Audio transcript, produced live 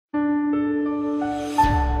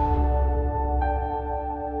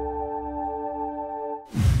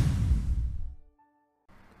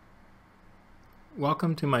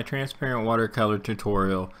Welcome to my transparent watercolor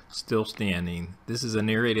tutorial, Still Standing. This is a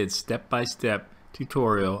narrated step-by-step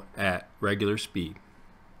tutorial at regular speed.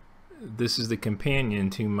 This is the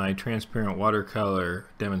companion to my transparent watercolor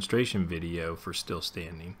demonstration video for Still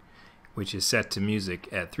Standing, which is set to music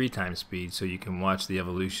at 3x speed so you can watch the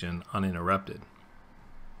evolution uninterrupted.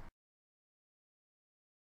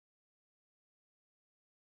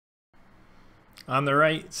 On the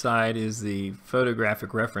right side is the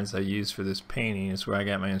photographic reference I used for this painting. It's where I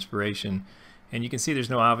got my inspiration. And you can see there's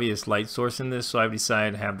no obvious light source in this, so I've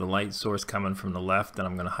decided to have the light source coming from the left, and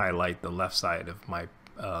I'm going to highlight the left side of my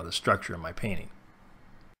the structure of my painting.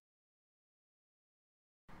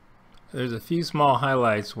 There's a few small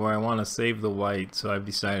highlights where I want to save the white, so I've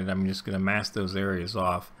decided I'm just going to mask those areas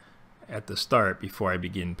off at the start before I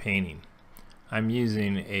begin painting. I'm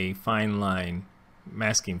using a fine line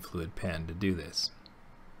masking fluid pen to do this.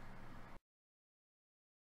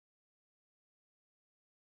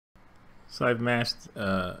 So I've masked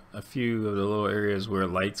a few of the little areas where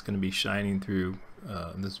light's going to be shining through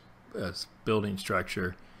this building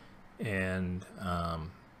structure, and I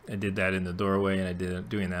did that in the doorway, and I did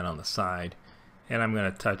doing that on the side, and I'm going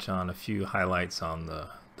to touch on a few highlights on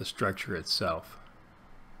the structure itself.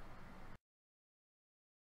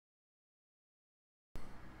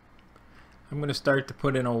 I'm going to start to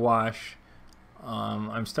put in a wash.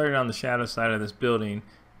 I'm starting on the shadow side of this building,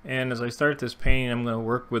 and as I start this painting, I'm going to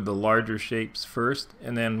work with the larger shapes first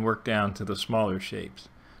and then work down to the smaller shapes.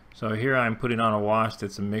 So here I'm putting on a wash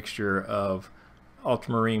that's a mixture of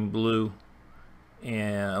ultramarine blue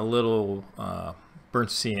and a little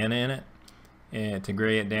burnt sienna in it, and to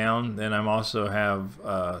gray it down. Then I'm also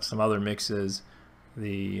have some other mixes,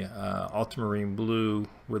 the ultramarine blue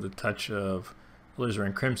with a touch of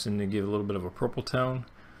alizarin crimson to give a little bit of a purple tone.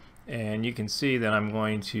 And you can see that I'm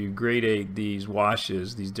going to gradate these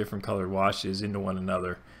washes, these different colored washes, into one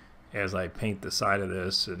another as I paint the side of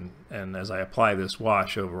this and as I apply this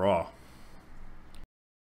wash overall.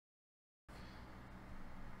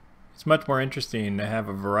 It's much more interesting to have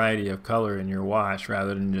a variety of color in your wash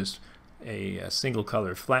rather than just a single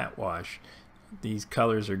color flat wash. These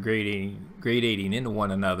colors are gradating into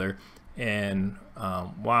one another, and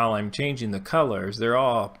while I'm changing the colors, they're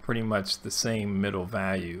all pretty much the same middle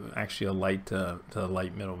value, actually a light to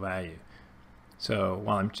light middle value. So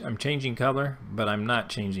while I'm changing color, but I'm not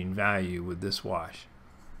changing value with this wash.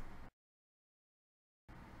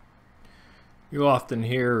 You'll often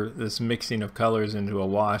hear this mixing of colors into a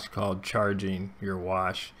wash called charging your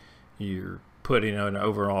wash. You're putting an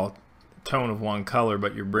overall tone of one color,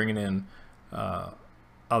 but you're bringing in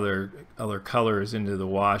other colors into the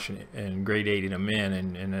wash and gradating them in,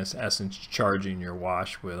 and in essence charging your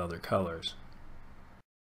wash with other colors.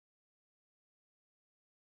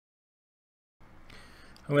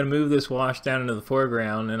 I'm going to move this wash down into the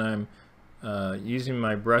foreground, and I'm using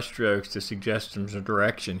my brush strokes to suggest some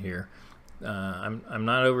direction here. I'm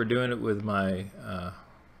not overdoing it with my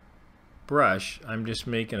brush. I'm just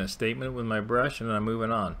making a statement with my brush, and then I'm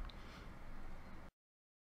moving on.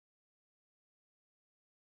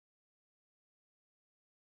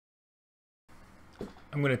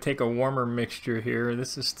 I'm going to take a warmer mixture here.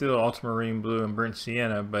 This is still ultramarine blue and burnt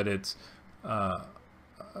sienna, but it's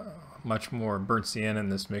much more burnt sienna in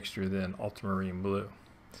this mixture than ultramarine blue.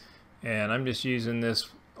 And I'm just using this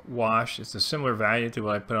wash. It's a similar value to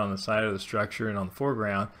what I put on the side of the structure and on the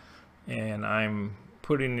foreground, and I'm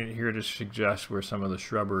putting it here to suggest where some of the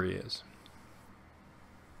shrubbery is.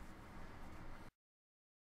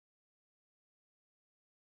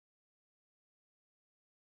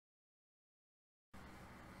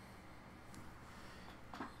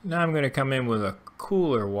 Now I'm going to come in with a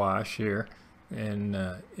cooler wash here and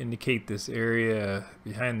indicate this area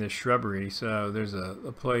behind this shrubbery. So there's a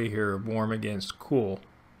play here of warm against cool.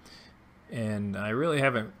 And I really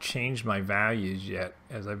haven't changed my values yet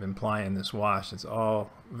as I've been applying this wash. It's all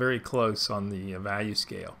very close on the value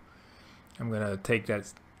scale. I'm going to take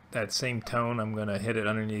that same tone, I'm going to hit it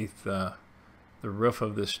underneath the roof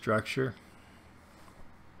of this structure.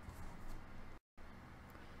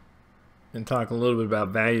 And talk a little bit about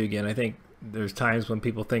value again. I think there's times when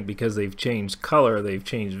people think because they've changed color, they've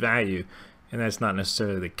changed value, and that's not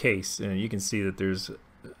necessarily the case. And you can see that there's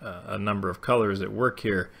a number of colors at work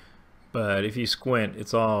here, but if you squint,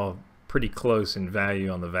 it's all pretty close in value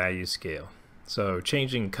on the value scale. So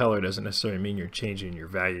changing color doesn't necessarily mean you're changing your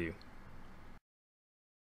value.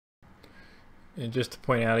 And just to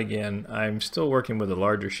point out again, I'm still working with the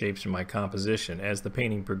larger shapes in my composition. As the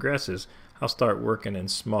painting progresses, I'll start working in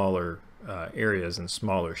smaller areas and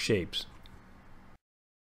smaller shapes.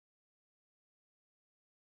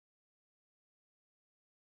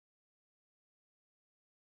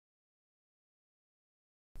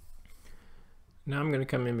 Now I'm going to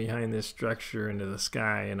come in behind this structure into the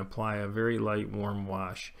sky and apply a very light warm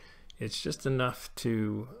wash. It's just enough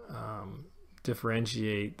to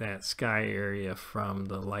differentiate that sky area from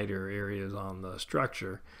the lighter areas on the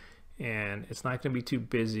structure. And it's not going to be too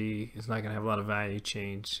busy. It's not going to have a lot of value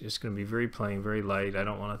change. It's going to be very plain, very light. I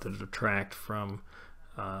don't want it to detract from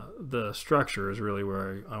the structure is really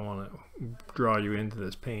where I want to draw you into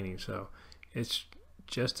this painting. So it's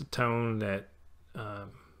just a tone that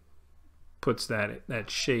puts that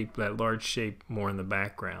shape, that large shape, more in the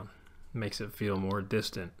background, makes it feel more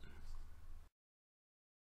distant.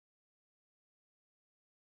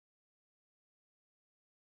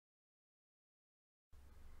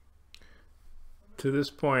 To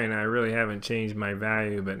this point, I really haven't changed my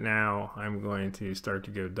value, but now I'm going to start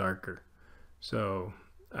to go darker. So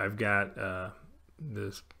I've got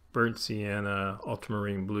this burnt sienna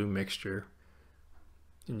ultramarine blue mixture,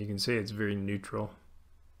 and you can see it's very neutral.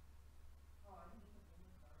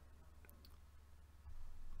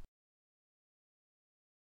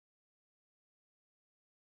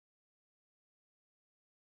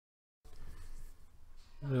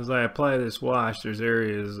 As I apply this wash, there's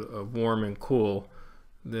areas of warm and cool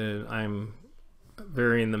that I'm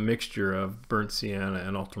varying the mixture of burnt sienna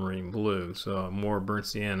and ultramarine blue. So more burnt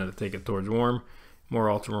sienna to take it towards warm, more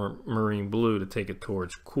ultramarine blue to take it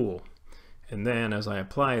towards cool. And then as I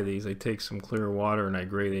apply these, I take some clear water and I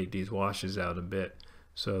gradate these washes out a bit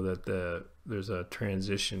so that there's a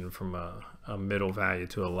transition from a middle value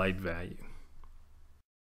to a light value.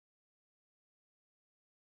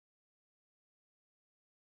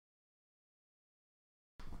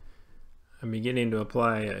 I'm beginning to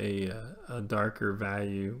apply a darker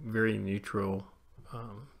value, very neutral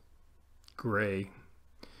gray,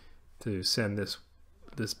 to send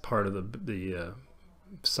this part of the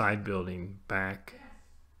side building back.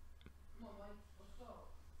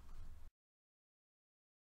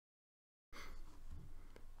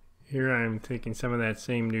 Here I'm taking some of that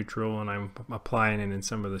same neutral and I'm applying it in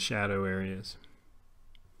some of the shadow areas.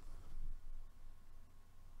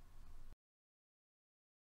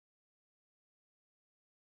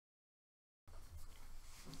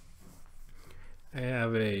 I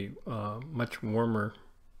have a much warmer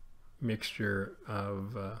mixture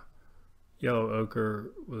of yellow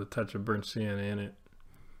ochre with a touch of burnt sienna in it,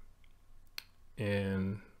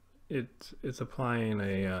 and it's applying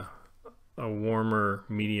a warmer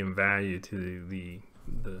medium value to the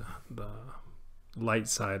light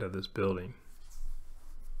side of this building.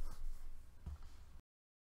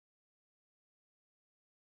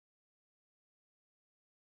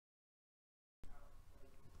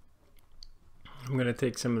 I'm going to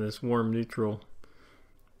take some of this warm neutral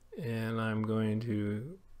and I'm going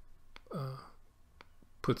to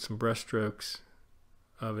put some brush strokes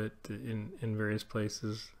of it in various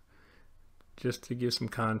places just to give some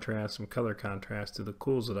contrast, some color contrast to the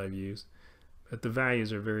cools that I've used. But the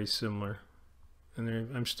values are very similar, and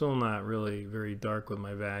I'm still not really very dark with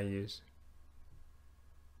my values.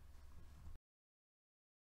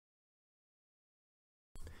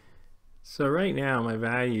 So right now my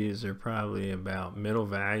values are probably about middle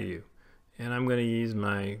value, and I'm going to use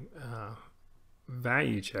my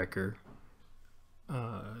value checker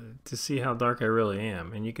to see how dark I really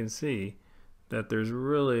am. And you can see that there's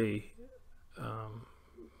really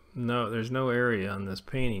there's no area on this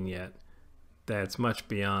painting yet that's much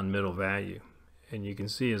beyond middle value. And you can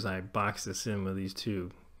see as I box this in with these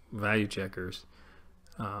two value checkers,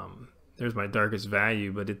 there's my darkest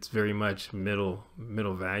value, but it's very much middle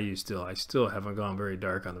value still. I still haven't gone very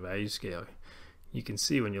dark on the value scale. You can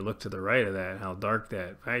see when you look to the right of that how dark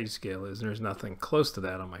that value scale is, and there's nothing close to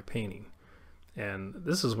that on my painting. And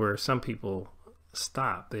this is where some people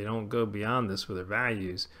stop. They don't go beyond this with their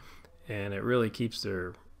values, and it really keeps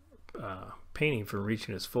their painting from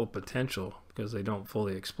reaching its full potential because they don't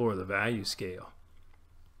fully explore the value scale.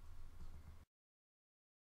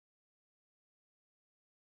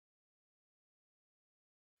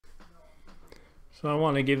 So I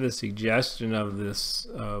want to give the suggestion of these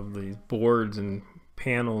boards and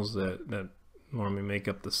panels that normally make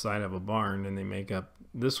up the side of a barn, and they make up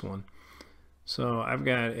this one. So I've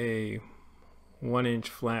got a 1-inch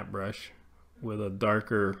flat brush with a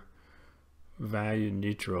darker value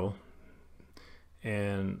neutral,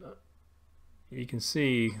 and you can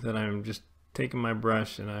see that I'm just taking my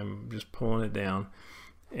brush and I'm just pulling it down.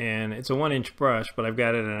 And it's a 1-inch brush, but I've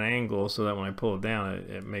got it at an angle so that when I pull it down,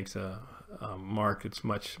 it makes a mark that's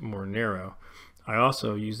much more narrow. I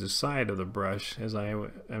also use the side of the brush as I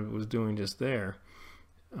was doing just there.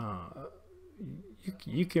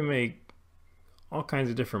 You can make all kinds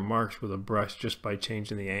of different marks with a brush just by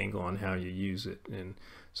changing the angle on how you use it. And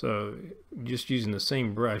So just using the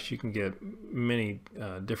same brush, you can get many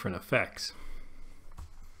different effects.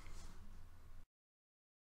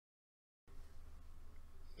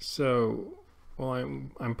 So while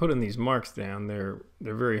I'm putting these marks down, they're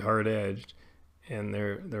very hard edged, and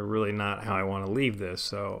they're really not how I want to leave this.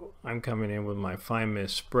 So I'm coming in with my fine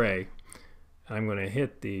mist spray, and I'm going to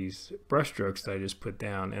hit these brush strokes that I just put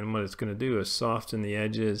down, and what it's going to do is soften the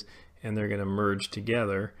edges, and they're going to merge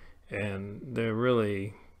together, and they're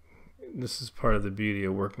really, this is part of the beauty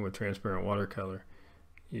of working with transparent watercolor.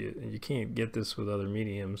 You can't get this with other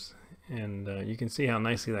mediums, and you can see how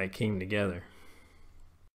nicely that came together.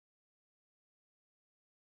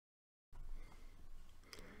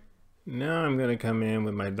 Now I'm going to come in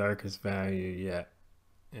with my darkest value yet,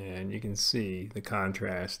 and you can see the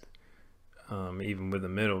contrast even with the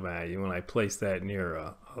middle value. When I place that near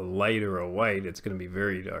a light or a white, it's going to be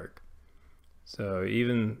very dark. So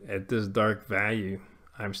even at this dark value,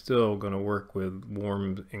 I'm still going to work with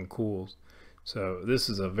warms and cools. So this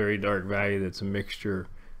is a very dark value that's a mixture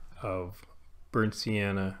of burnt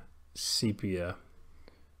sienna, sepia,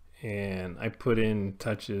 and I put in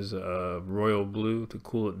touches of royal blue to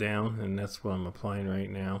cool it down, and that's what I'm applying right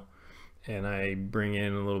now. And I bring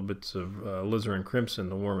in a little bits of alizarin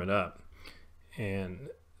crimson to warm it up. And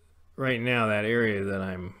right now that area that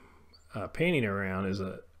I'm painting around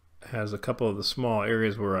has a couple of the small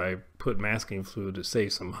areas where I put masking fluid to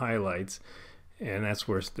save some highlights, and that's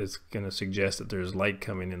where it's going to suggest that there's light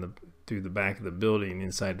coming in through the back of the building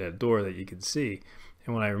inside that door that you can see.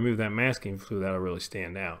 And when I remove that masking fluid, that'll really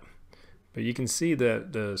stand out. But you can see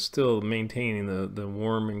that still maintaining the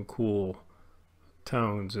warm and cool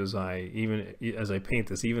tones as I paint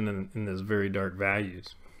this, even in those very dark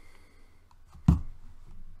values.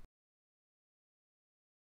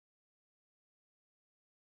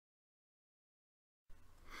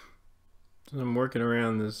 So I'm working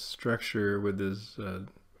around this structure with this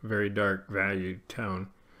very dark value tone,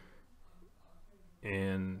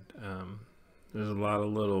 and there's a lot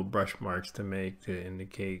of little brush marks to make to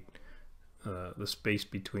indicate the space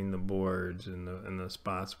between the boards and the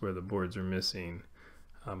spots where the boards are missing,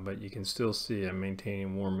 but you can still see I'm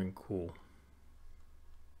maintaining warm and cool.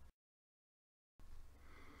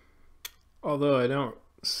 Although I don't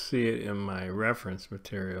see it in my reference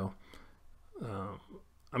material,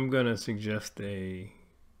 I'm going to suggest a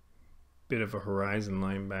bit of a horizon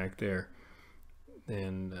line back there,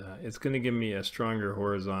 and it's going to give me a stronger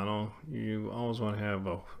horizontal. You always want to have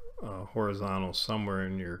a horizontal somewhere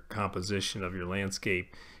in your composition of your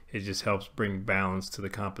landscape. It just helps bring balance to the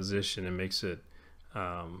composition and makes it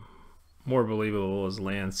more believable as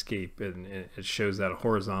landscape, and it shows that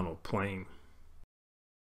horizontal plane.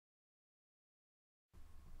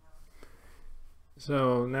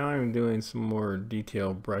 So now I'm doing some more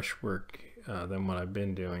detailed brush work than what I've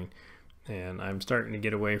been doing, and I'm starting to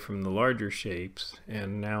get away from the larger shapes,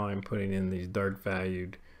 and now I'm putting in these dark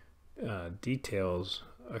valued details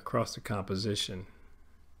across the composition.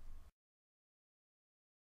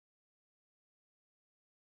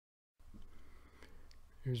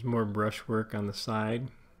 Here's more brush work on the side.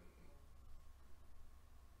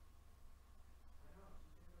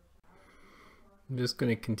 I'm just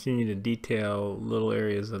going to continue to detail little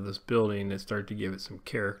areas of this building that start to give it some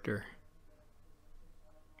character.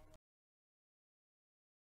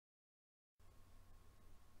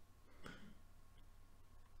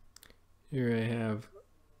 Here I have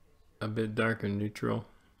a bit darker neutral,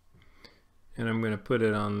 and I'm going to put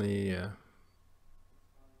it on the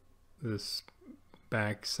this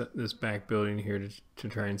back building here to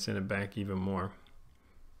try and send it back even more.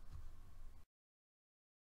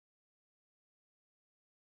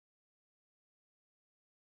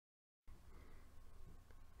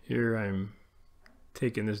 Here I'm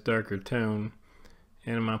taking this darker tone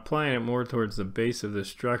and I'm applying it more towards the base of the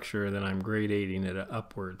structure than I'm gradating it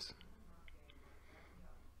upwards.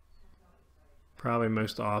 Probably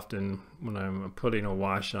most often when I'm putting a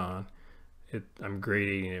wash on, I'm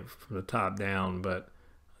gradating it from the top down, but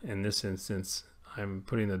in this instance I'm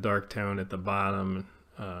putting the dark tone at the bottom,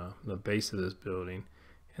 the base of this building,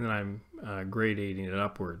 and then I'm gradating it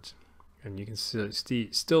upwards. And you can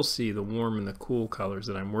still see the warm and the cool colors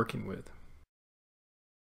that I'm working with.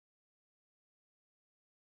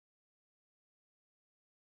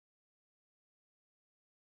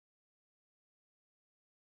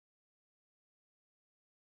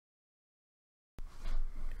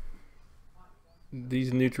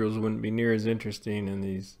 These neutrals wouldn't be near as interesting in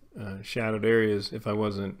these shadowed areas if I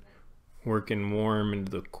wasn't working warm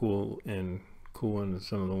into the cool and cool into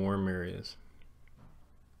some of the warm areas.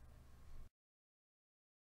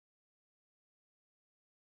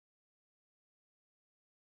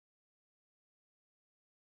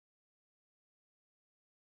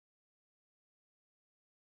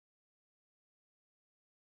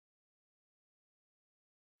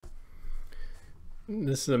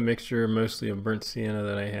 This is a mixture mostly of burnt sienna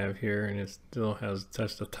that I have here, and it still has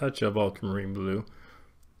just a touch of ultramarine blue.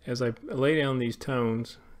 As I lay down these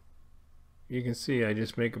tones, you can see I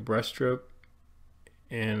just make a brush stroke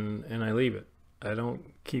and I leave it. I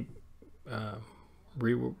don't keep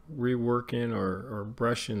reworking or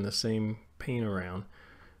brushing the same paint around.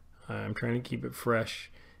 I'm trying to keep it fresh,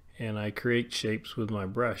 and I create shapes with my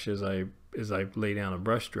brush as I lay down a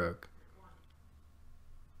brush stroke.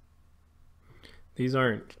 These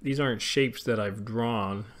aren't shapes that I've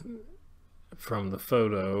drawn from the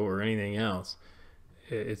photo or anything else.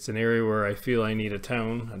 It's an area where I feel I need a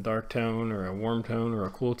tone, a dark tone or a warm tone or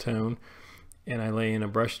a cool tone, and I lay in a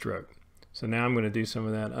brush stroke. So now I'm going to do some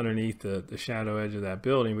of that underneath the shadow edge of that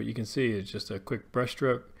building, but you can see it's just a quick brush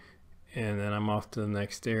stroke, and then I'm off to the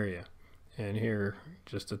next area. And here,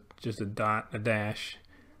 just a dot, a dash,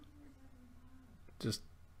 just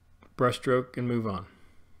brush stroke and move on.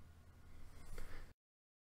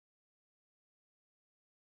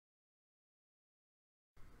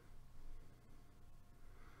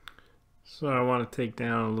 So I want to take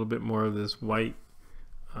down a little bit more of this white,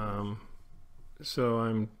 so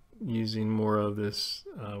I'm using more of this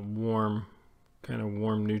warm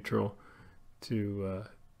neutral to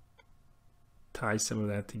tie some of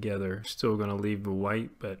that together. Still going to leave the white,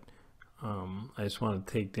 but I just want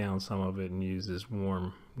to take down some of it and use this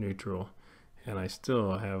warm neutral, and I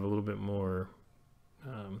still have a little bit more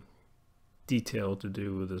detail to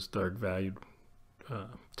do with this dark valued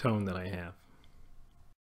tone that I have.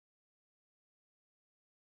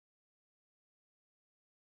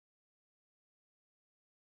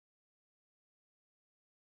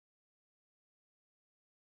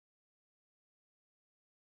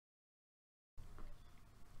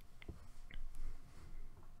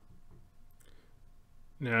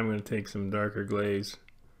 Now I'm going to take some darker glaze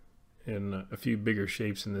and a few bigger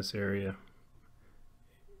shapes in this area,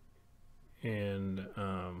 and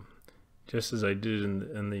just as I did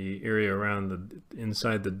in the area around the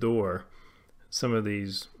inside the door, some of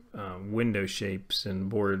these window shapes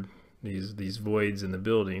and these voids in the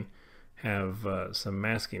building have some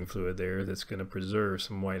masking fluid there that's going to preserve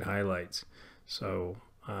some white highlights. So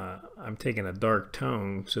I'm taking a dark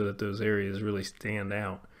tone so that those areas really stand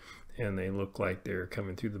out and they look like they're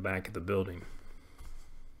coming through the back of the building.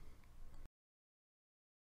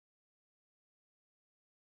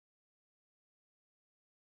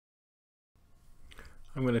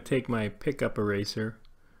 I'm going to take my pickup eraser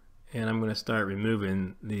and I'm going to start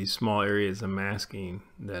removing these small areas of masking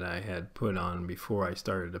that I had put on before I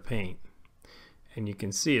started to paint. And you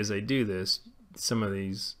can see as I do this, some of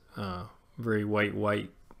these very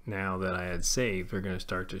white now that I had saved are going to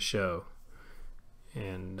start to show.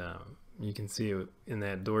 And you can see in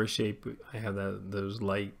that door shape I have those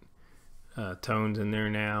light tones in there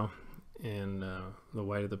now, and the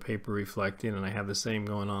white of the paper reflecting, and I have the same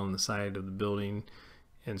going on the side of the building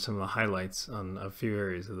and some of the highlights on a few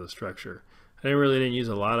areas of the structure. I really didn't use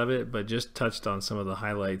a lot of it, but just touched on some of the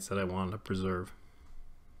highlights that I wanted to preserve.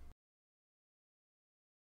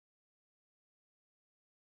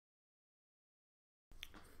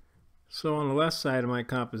 So on the left side of my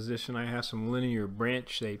composition, I have some linear branch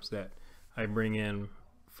shapes that I bring in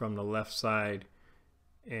from the left side,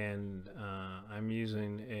 and I'm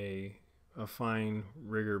using a fine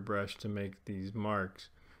rigger brush to make these marks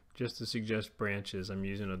just to suggest branches. I'm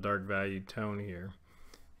using a dark valued tone here,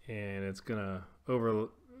 and it's gonna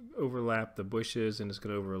overlap the bushes, and it's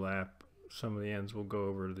gonna overlap some of the ends will go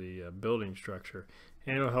over the building structure,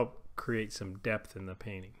 and it'll help create some depth in the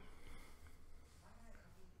painting.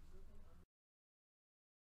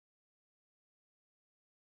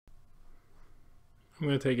 I'm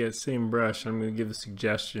going to take that same brush. I'm going to give a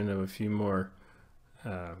suggestion of a few more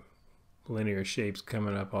linear shapes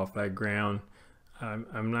coming up off that ground.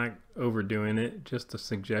 I'm not overdoing it, just a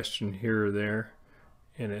suggestion here or there,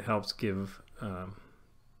 and it helps give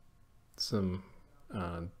some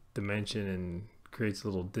dimension and creates a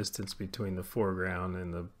little distance between the foreground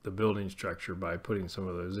and the building structure by putting some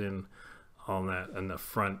of those in the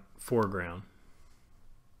front foreground.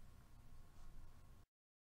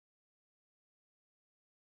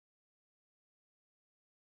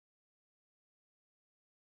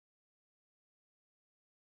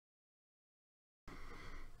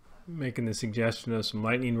 Making the suggestion of some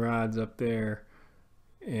lightning rods up there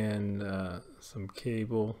and some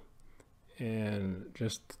cable, and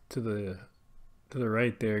just to the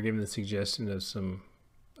right there giving the suggestion of some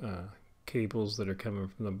cables that are coming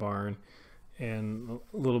from the barn, and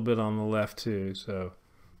a little bit on the left too. So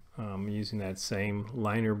I'm using that same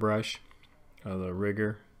liner brush, the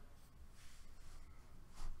rigger.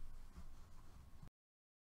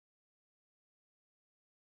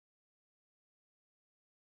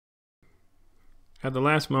 At the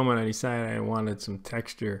last moment, I decided I wanted some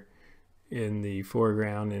texture in the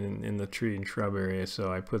foreground and in the tree and shrub area,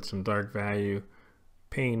 so I put some dark value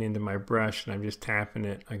paint into my brush, and I'm just tapping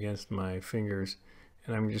it against my fingers,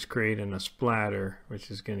 and I'm just creating a splatter,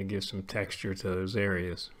 which is going to give some texture to those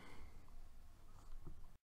areas.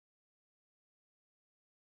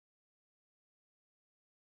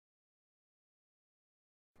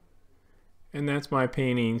 And that's my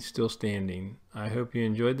painting still standing. I hope you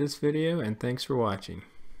enjoyed this video, and thanks for watching.